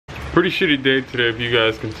Pretty shitty day today, if you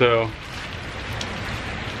guys can tell.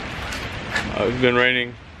 It's been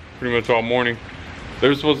raining pretty much all morning.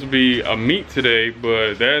 There's supposed to be a meet today,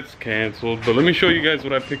 but that's canceled. But let me show you guys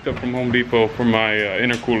what I picked up from Home Depot for my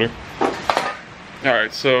intercooler.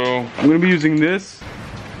 Alright, so I'm gonna be using this.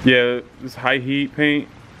 Yeah, this high heat paint.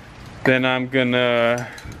 Then I'm gonna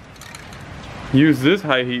use this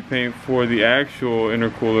high heat paint for the actual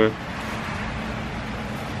intercooler.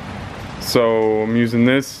 So I'm using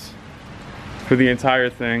this for the entire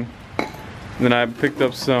thing. And then I picked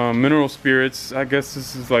up some mineral spirits. I guess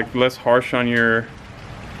this is like less harsh on your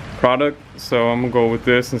product, so I'm gonna go with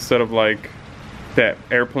this instead of like that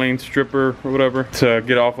airplane stripper or whatever, to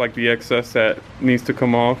get off like the excess that needs to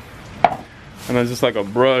come off. And then just like a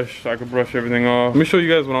brush, so I can brush everything off. Let me show you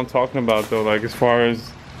guys what I'm talking about though, like as far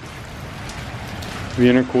as the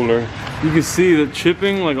intercooler. You can see the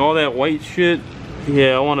chipping, like all that white shit.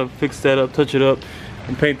 Yeah, I want to fix that up, touch it up,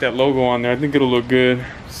 and paint that logo on there. I think it'll look good.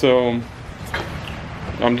 So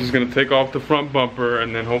I'm just gonna take off the front bumper,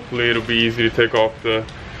 and then hopefully it'll be easy to take off the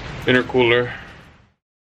intercooler.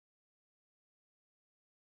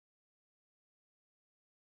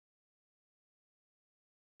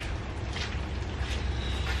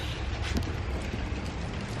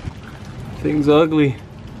 Thing's ugly.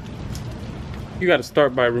 You gotta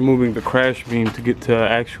start by removing the crash beam to get to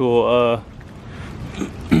actual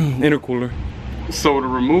intercooler. So to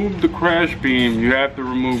remove the crash beam, you have to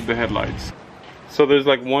remove the headlights. So there's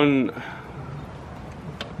like one,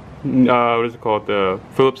 what is it called? The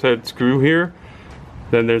Phillips head screw here.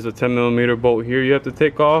 Then there's a 10mm bolt here you have to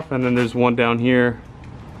take off. And then there's one down here,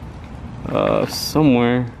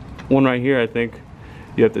 somewhere. One right here, I think,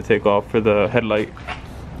 you have to take off for the headlight.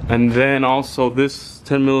 And then also this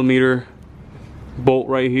 10mm bolt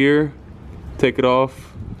right here, take it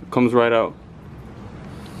off, it comes right out.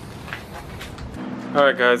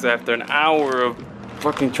 Alright guys, after an hour of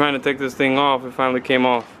fucking trying to take this thing off, it finally came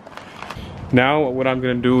off. Now what I'm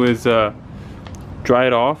gonna do is dry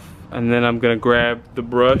it off, and then I'm gonna grab the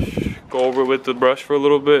brush, go over with the brush for a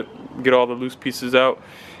little bit, get all the loose pieces out,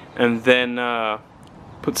 and then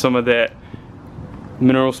put some of that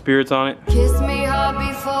mineral spirits on it. Kiss me hard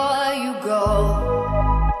before you go.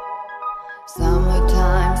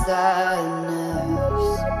 Summertime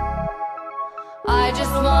sadness. I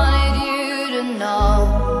just wanted you to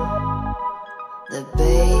know that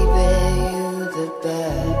baby, you the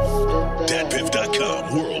best. Datpiff.com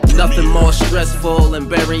world. Nothing more stressful than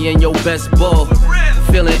burying your best bull.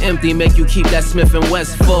 Feeling empty make you keep that Smith &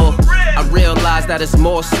 West full. I realize that it's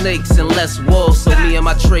more snakes and less wolves. So me and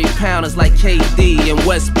my trade pounders like KD and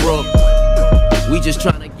Westbrook. We just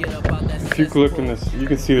trying to get up out that. If you look in this, you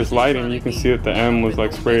can see this lighting. You can see that the M was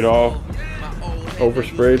like sprayed off,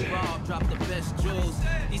 oversprayed.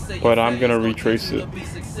 But I'm gonna retrace it.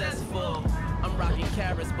 I'm rocking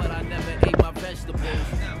carrots, but I never ate my vegetables.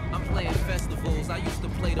 I'm playing festivals. I used to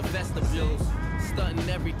play the vestibules. Stunting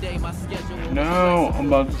every day, my schedule. Now I'm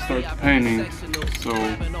about to start the painting, so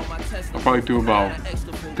I'll probably do about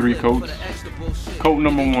 3 coats. Coat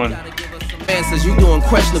number 1. Man says you doing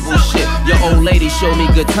questionable shit. Your old lady showed me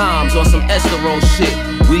good times on some Estero shit.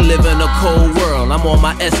 We live in a cold world. I'm on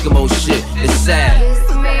my Eskimo shit. It's sad. Kiss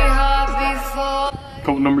me hard before.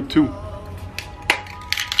 Coat number 2.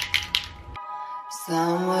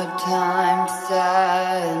 Summertime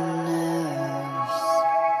sadness.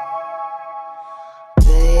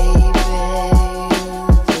 Baby, you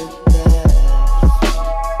the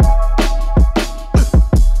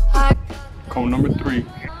best. Coat number 3.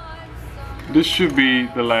 This should be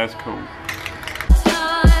the last coat.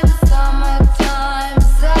 Summertime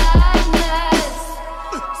sadness.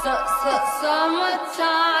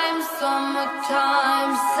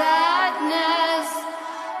 Summertime sadness.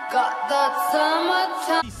 Got that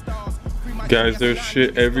summertime. Guys, there's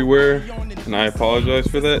shit everywhere, and I apologize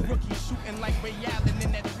for that.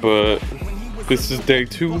 But this is day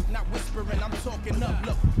 2.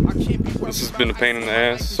 This has been a pain in the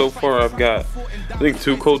ass. So far I've got, I think,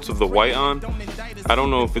 2 coats of the white on. I don't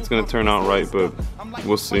know if it's gonna turn out right, but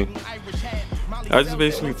we'll see. I just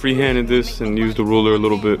basically freehanded this and used the ruler a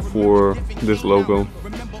little bit for this logo.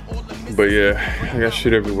 But yeah, I got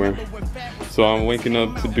shit everywhere. So I'm waking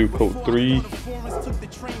up to do coat 3.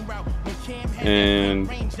 And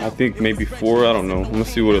I think maybe 4, I don't know. I'm gonna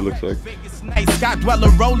see what it looks like. Scott Dweller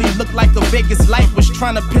Rowley looked like a Vegas light. Was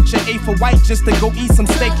trying to picture A for white just to go eat some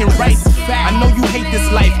steak and rice. I know you hate this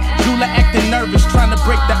life. Jula acting nervous, trying to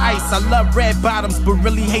break the ice. I love red bottoms, but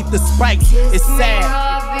really hate the spikes. It's sad.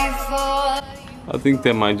 I think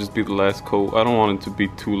that might just be the last coat. I don't want it to be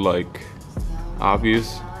too like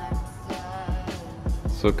obvious.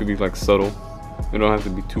 So it could be like subtle. It don't have to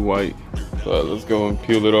be too white. But let's go and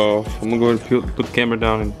peel it off. I'm gonna go ahead and put the camera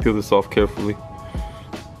down and peel this off carefully.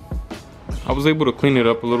 I was able to clean it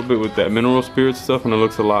up a little bit with that mineral spirit stuff and it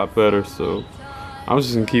looks a lot better, so I'm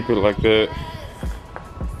just gonna keep it like that.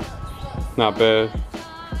 Not bad.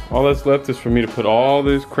 All that's left is for me to put all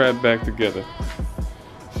this crap back together.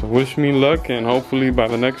 So wish me luck, and hopefully by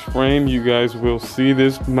the next frame you guys will see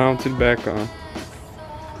this mounted back on.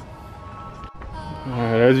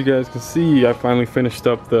 Alright, as you guys can see, I finally finished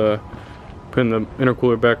up putting the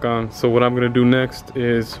intercooler back on. So what I'm gonna do next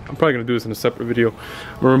is, I'm probably gonna do this in a separate video.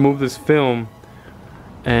 I'm gonna remove this film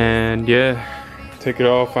and yeah, take it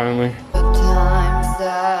off finally.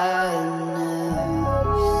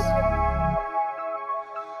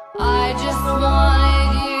 I just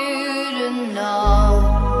wanted you to know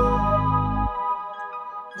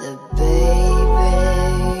that, baby,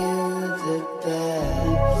 you're the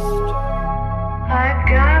best. I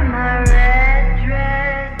got my red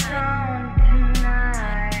dress on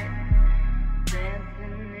tonight,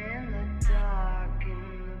 dancing in the dark in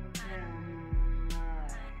the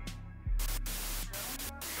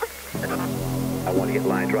pale moonlight. I want to get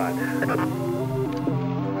line drive.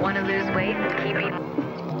 Want to lose weight? Keep eating.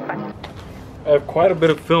 I have quite a bit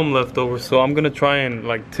of film left over, so I'm gonna try and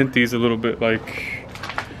like tint these a little bit. Like,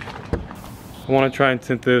 I want to try and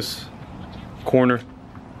tint this corner,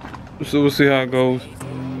 so we'll see how it goes.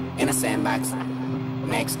 In a sandbox,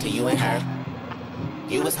 next to you and her,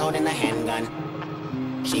 you was holding a handgun.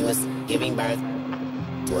 She was giving birth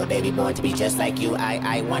to a baby boy to be just like you.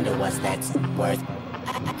 I wonder what's that's worth.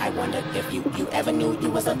 I wonder if you ever knew you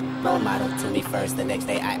was a role model to me first. The next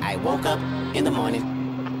day I woke up in the morning,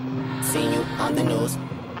 seen you on the news,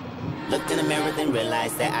 looked in the mirror, then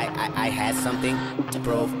realized that I had something to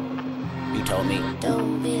prove. You told me,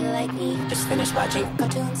 don't be like me, just finish watching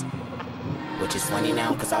cartoons. Which is funny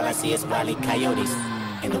now, cause all I see is wily coyotes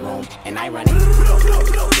in the room. And I run it,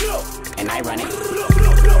 and I run it,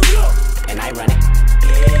 and I run it,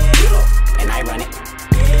 and I run it.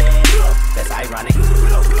 That's ironic.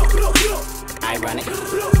 I run it.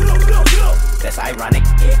 That's ironic.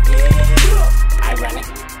 I run it.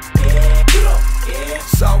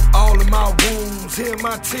 So all of my wounds, hear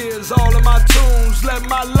my tears, all of my tunes. Let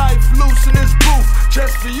my life loose in this booth,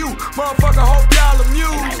 just for you, motherfucker. Hope y'all amused.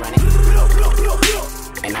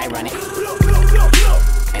 And I run it.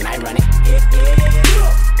 And I run it.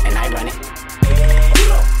 And I run it.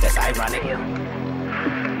 That's ironic.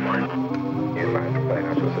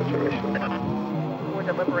 Or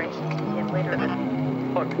deliberation begin later.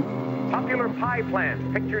 Look, popular pie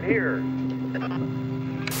plant pictured here.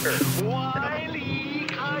 Wile E.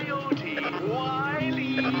 Coyote, Wile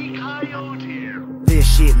E. Coyote. This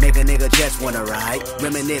shit make a nigga just wanna ride.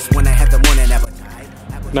 Reminisce when I have the morning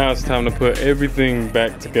appetite. Now it's time to put everything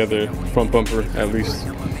back together, front bumper at least,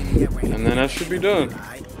 and then that should be done.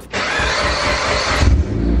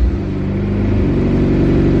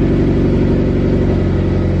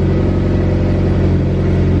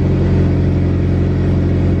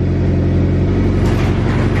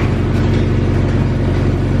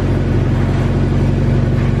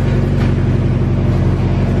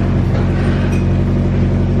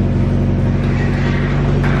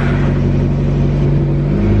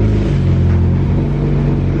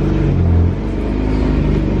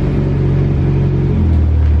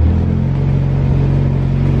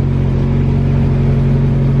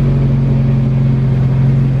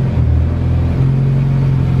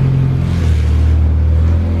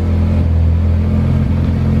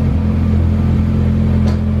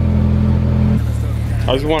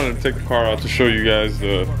 I just wanted to take the car out to show you guys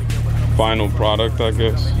the final product, I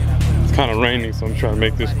guess. It's kind of raining, so I'm trying to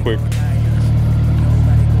make this quick.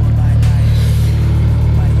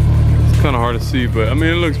 It's kind of hard to see, but I mean,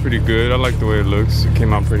 it looks pretty good. I like the way it looks. It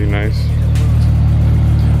came out pretty nice.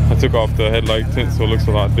 I took off the headlight tint, so it looks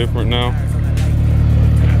a lot different now.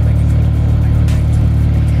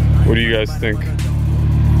 What do you guys think?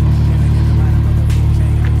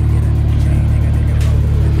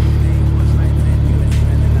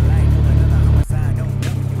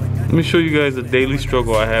 Let me show you guys the daily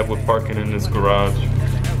struggle I have with parking in this garage.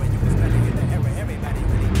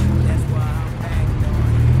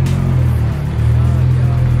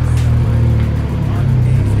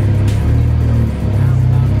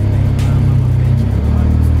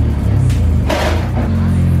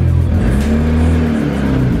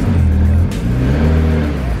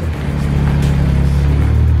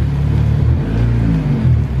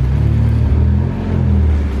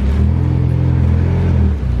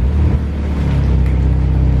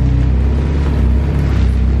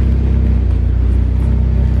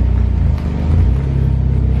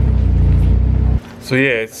 So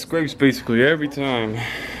yeah, it scrapes basically every time.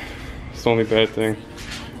 It's the only bad thing.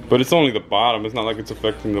 But it's only the bottom. It's not like it's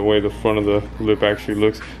affecting the way the front of the lip actually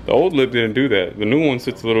looks. The old lip didn't do that. The new one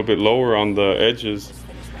sits a little bit lower on the edges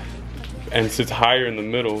and sits higher in the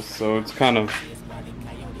middle. So it's kind of,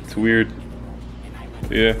 it's weird.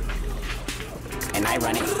 Yeah. And I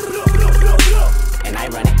run it. And I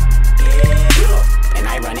run it.